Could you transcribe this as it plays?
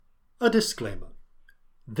disclaimer.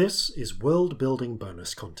 This is world-building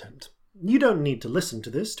bonus content. You don't need to listen to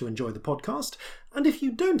this to enjoy the podcast, and if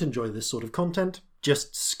you don't enjoy this sort of content,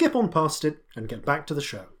 just skip on past it and get back to the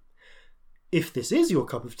show. If this is your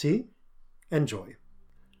cup of tea, enjoy.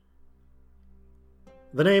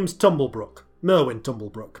 The name's Tumblebrook, Merwin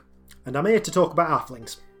Tumblebrook, and I'm here to talk about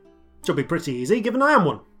halflings. Should be pretty easy, given I am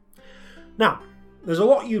one. Now, there's a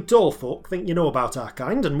lot you tall folk think you know about our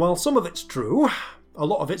kind, and while some of it's true, a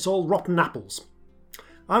lot of it's all rotten apples.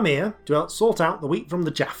 I'm here to help sort out the wheat from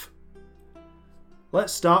the chaff.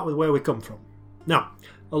 Let's start with where we come from. Now,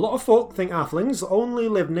 a lot of folk think halflings only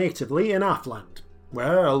live natively in Halfland,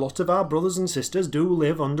 where a lot of our brothers and sisters do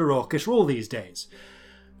live under Orcish rule these days.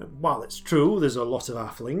 While it's true there's a lot of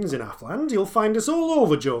halflings in Halfland, you'll find us all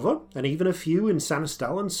over Jova, and even a few in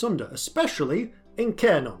Sanistal and Sunder, especially in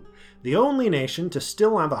Cairnon, the only nation to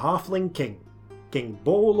still have a halfling king, King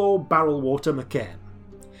Bolo Barrelwater McCain.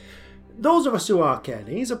 Those of us who are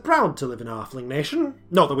Cairnies are proud to live in a halfling nation,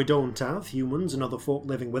 not that we don't have humans and other folk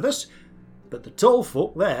living with us, but the tall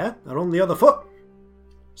folk there are on the other foot.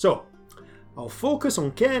 So, I'll focus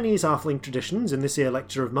on Cairnies halfling traditions in this here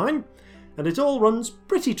lecture of mine, and it all runs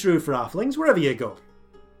pretty true for halflings wherever you go.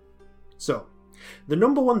 So, the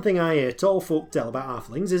number one thing I hear tall folk tell about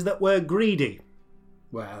halflings is that we're greedy.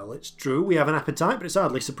 Well, it's true, we have an appetite, but it's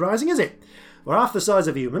hardly surprising, is it? We're half the size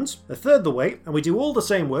of humans, a third the weight, and we do all the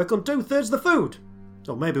same work on 2/3 the food.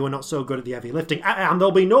 Or maybe we're not so good at the heavy lifting, and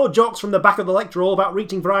there'll be no jokes from the back of the lecture all about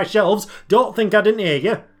reaching for high shelves, don't think I didn't hear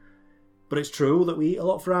you. But it's true that we eat a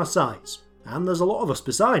lot for our size, and there's a lot of us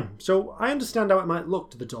beside, so I understand how it might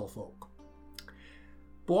look to the tall folk.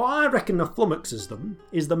 But what I reckon flummoxes them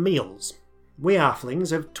is the meals. We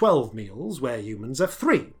halflings have 12 meals, where humans have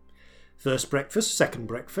 3. First breakfast, second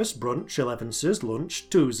breakfast, brunch, 11ses, lunch,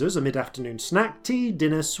 2ses, a mid-afternoon snack, tea,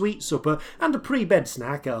 dinner, sweet supper, and a pre-bed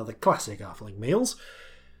snack are the classic halfling meals.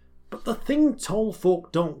 But the thing tall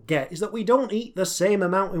folk don't get is that we don't eat the same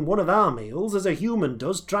amount in one of our meals as a human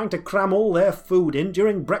does trying to cram all their food in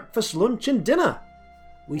during breakfast, lunch and dinner.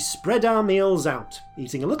 We spread our meals out,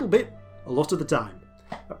 eating a little bit, a lot of the time.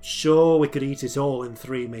 I'm sure we could eat it all in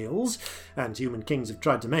 3 meals, and human kings have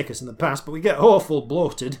tried to make us in the past, but we get awful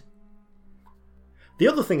bloated. The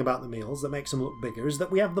other thing about the meals that makes them look bigger is that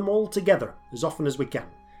we have them all together as often as we can.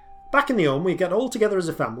 Back in the home we get all together as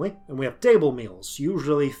a family, and we have table meals,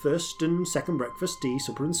 usually first and second breakfast, tea,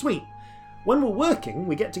 supper and sweet. When we're working,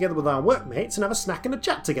 we get together with our workmates and have a snack and a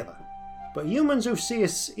chat together. But humans who see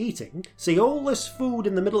us eating see all this food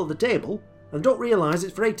in the middle of the table and don't realise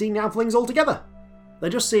it's for 18 halflings altogether. They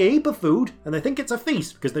just see a heap of food and they think it's a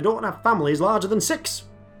feast because they don't have families larger than 6.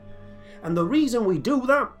 And the reason we do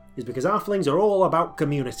that is because halflings are all about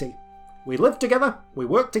community. We live together, we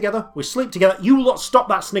work together, we sleep together. You lot stop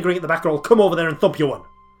that sniggering at the back or I'll come over there and thump you one.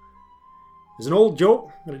 There's an old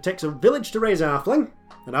joke that it takes a village to raise a halfling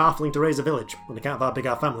and a halfling to raise a village on account of how big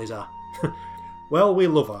our families are. Well, we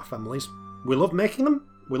love our families. We love making them,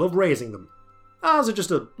 we love raising them. Ours are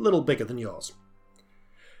just a little bigger than yours.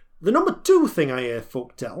 The number 2 thing I hear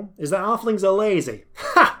folk tell is that halflings are lazy.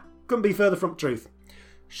 Ha! Couldn't be further from truth.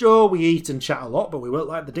 Sure, we eat and chat a lot, but we work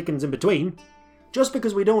like the dickens in between. Just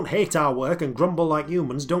because we don't hate our work and grumble like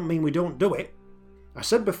humans don't mean we don't do it. I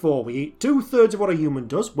said before, we eat 2/3 of what a human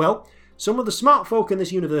does. Well, some of the smart folk in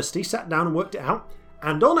this university sat down and worked it out,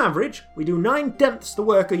 and on average, we do 9/10 the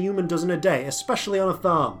work a human does in a day, especially on a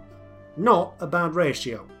farm. Not a bad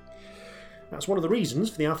ratio. That's one of the reasons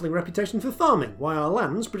for the halfling reputation for farming, why our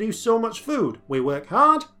lands produce so much food. We work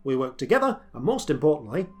hard, we work together, and most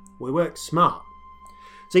importantly, we work smart.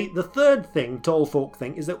 See, the third thing tall folk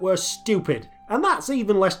think is that we're stupid, and that's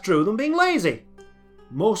even less true than being lazy.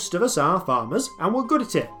 Most of us are farmers, and we're good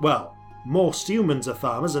at it. Well, most humans are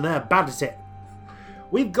farmers, and they're bad at it.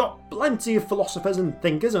 We've got plenty of philosophers and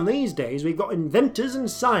thinkers, and these days we've got inventors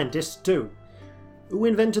and scientists too. Who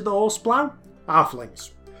invented the horse plough?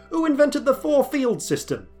 Halflings. Who invented the 4-field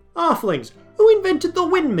system? Halflings. Who invented the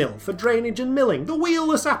windmill for drainage and milling, the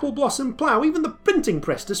wheelless apple blossom plough, even the printing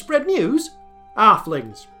press to spread news?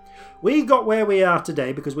 Halflings. We got where we are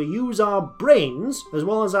today because we use our brains as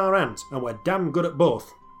well as our hands, and we're damn good at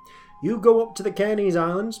both. You go up to the Cairnies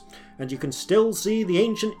Islands, and you can still see the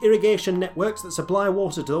ancient irrigation networks that supply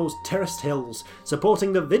water to those terraced hills,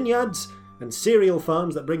 supporting the vineyards and cereal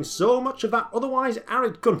farms that bring so much of that otherwise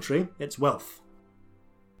arid country its wealth.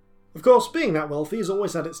 Of course, being that wealthy has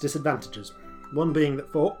always had its disadvantages. One being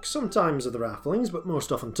that folk, sometimes other halflings, but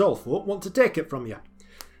most often tall folk, want to take it from you.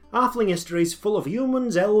 Halfling history is full of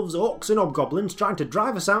humans, elves, orcs and hobgoblins trying to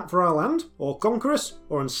drive us out for our land, or conquer us,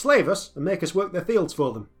 or enslave us and make us work their fields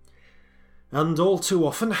for them. And all too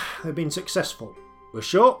often, they've been successful. We're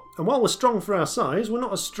short, and while we're strong for our size, we're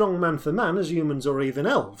not as strong man for man as humans or even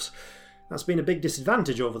elves. That's been a big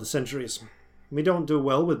disadvantage over the centuries. We don't do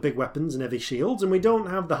well with big weapons and heavy shields, and we don't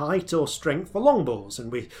have the height or strength for longbows, and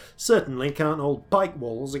we certainly can't hold pike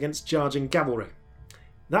walls against charging cavalry.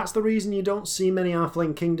 That's the reason you don't see many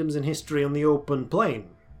halfling kingdoms in history on the open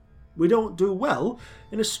plain. We don't do well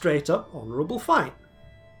in a straight-up honourable fight.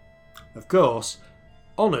 Of course,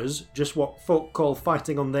 honour's just what folk call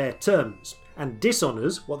fighting on their terms, and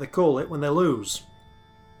dishonour's what they call it when they lose.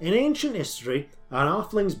 In ancient history, our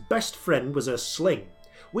halfling's best friend was a sling.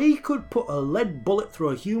 We could put a lead bullet through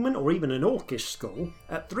a human or even an orcish skull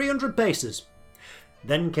at 300 paces.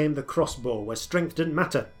 Then came the crossbow, where strength didn't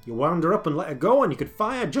matter. You wound her up and let her go, and you could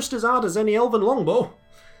fire just as hard as any elven longbow.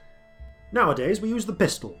 Nowadays we use the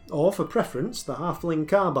pistol, or for preference the halfling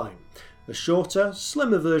carbine, a shorter,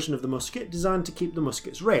 slimmer version of the musket designed to keep the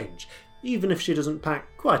musket's range, even if she doesn't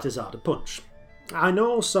pack quite as hard a punch. I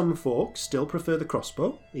know some folk still prefer the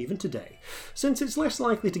crossbow, even today, since it's less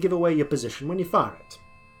likely to give away your position when you fire it.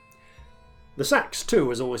 The sax, too,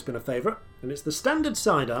 has always been a favourite, and it's the standard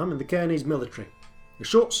sidearm in the Cairnese military. A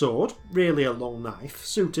short sword, really a long knife,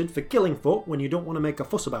 suited for killing folk when you don't want to make a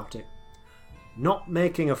fuss about it. Not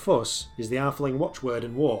making a fuss is the halfling watchword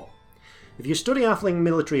in war. If you study halfling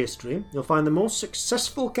military history, you'll find the most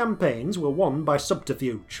successful campaigns were won by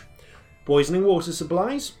subterfuge. Poisoning water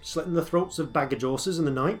supplies, slitting the throats of baggage horses in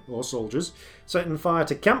the night, or soldiers, setting fire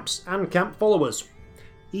to camps and camp followers.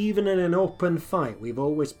 Even in an open fight, we've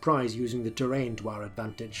always prized using the terrain to our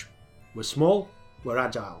advantage. We're small, we're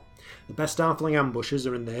agile. The best halfling ambushes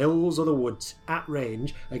are in the hills or the woods, at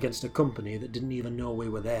range, against a company that didn't even know we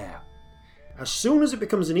were there. As soon as it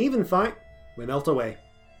becomes an even fight, we melt away.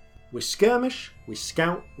 We skirmish, we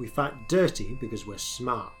scout, we fight dirty because we're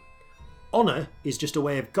smart. Honour is just a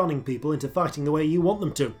way of conning people into fighting the way you want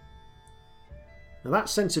them to. Now that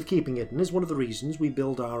sense of keeping hidden is one of the reasons we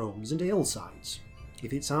build our homes into hillsides.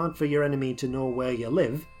 If it's hard for your enemy to know where you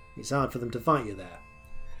live, it's hard for them to fight you there.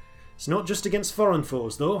 It's not just against foreign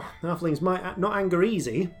foes though. Halflings might not anger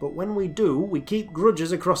easy, but when we do, we keep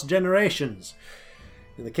grudges across generations.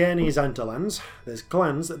 In the Cairnese hinterlands, there's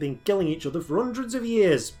clans that have been killing each other for hundreds of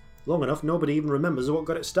years. Long enough nobody even remembers what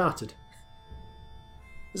got it started.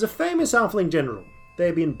 There's a famous halfling general,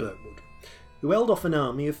 Fabian Birkwood, who held off an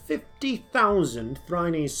army of 50,000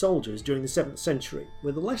 Thrynese soldiers during the 7th century,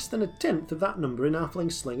 with less than a tenth of that number in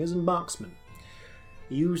halfling slingers and marksmen.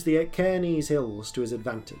 He used the Cairnese hills to his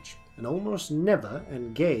advantage, and almost never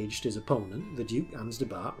engaged his opponent, the Duke Hans de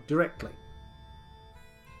Bark, directly.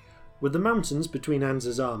 With the mountains between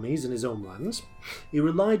Hans's armies and his homelands, he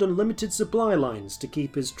relied on limited supply lines to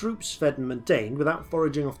keep his troops fed and maintained without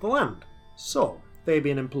foraging off the land. So,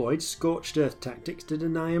 Fabian employed scorched earth tactics to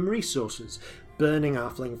deny him resources, burning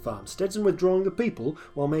halfling farmsteads and withdrawing the people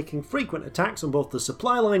while making frequent attacks on both the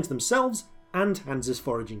supply lines themselves and Hans's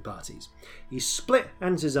foraging parties. He split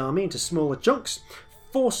Hans's army into smaller chunks,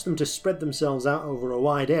 forced them to spread themselves out over a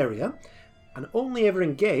wide area, and only ever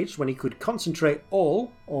engaged when he could concentrate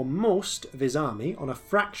all or most of his army on a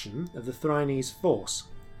fraction of the Thrynese force.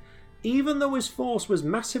 Even though his force was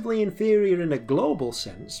massively inferior in a global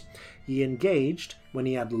sense, he engaged when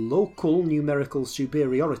he had local numerical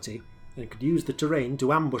superiority and could use the terrain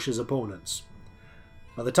to ambush his opponents.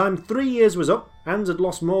 By the time 3 years was up, Hans had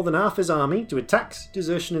lost more than half his army to attacks,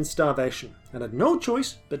 desertion and starvation, and had no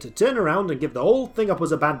choice but to turn around and give the whole thing up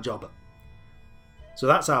as a bad job. So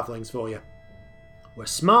that's halflings for you. We're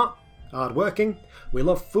smart, hard-working, we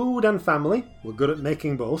love food and family, we're good at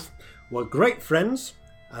making both, we're great friends,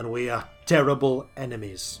 and we are terrible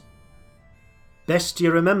enemies. Best you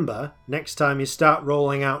remember next time you start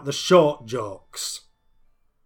rolling out the short jokes.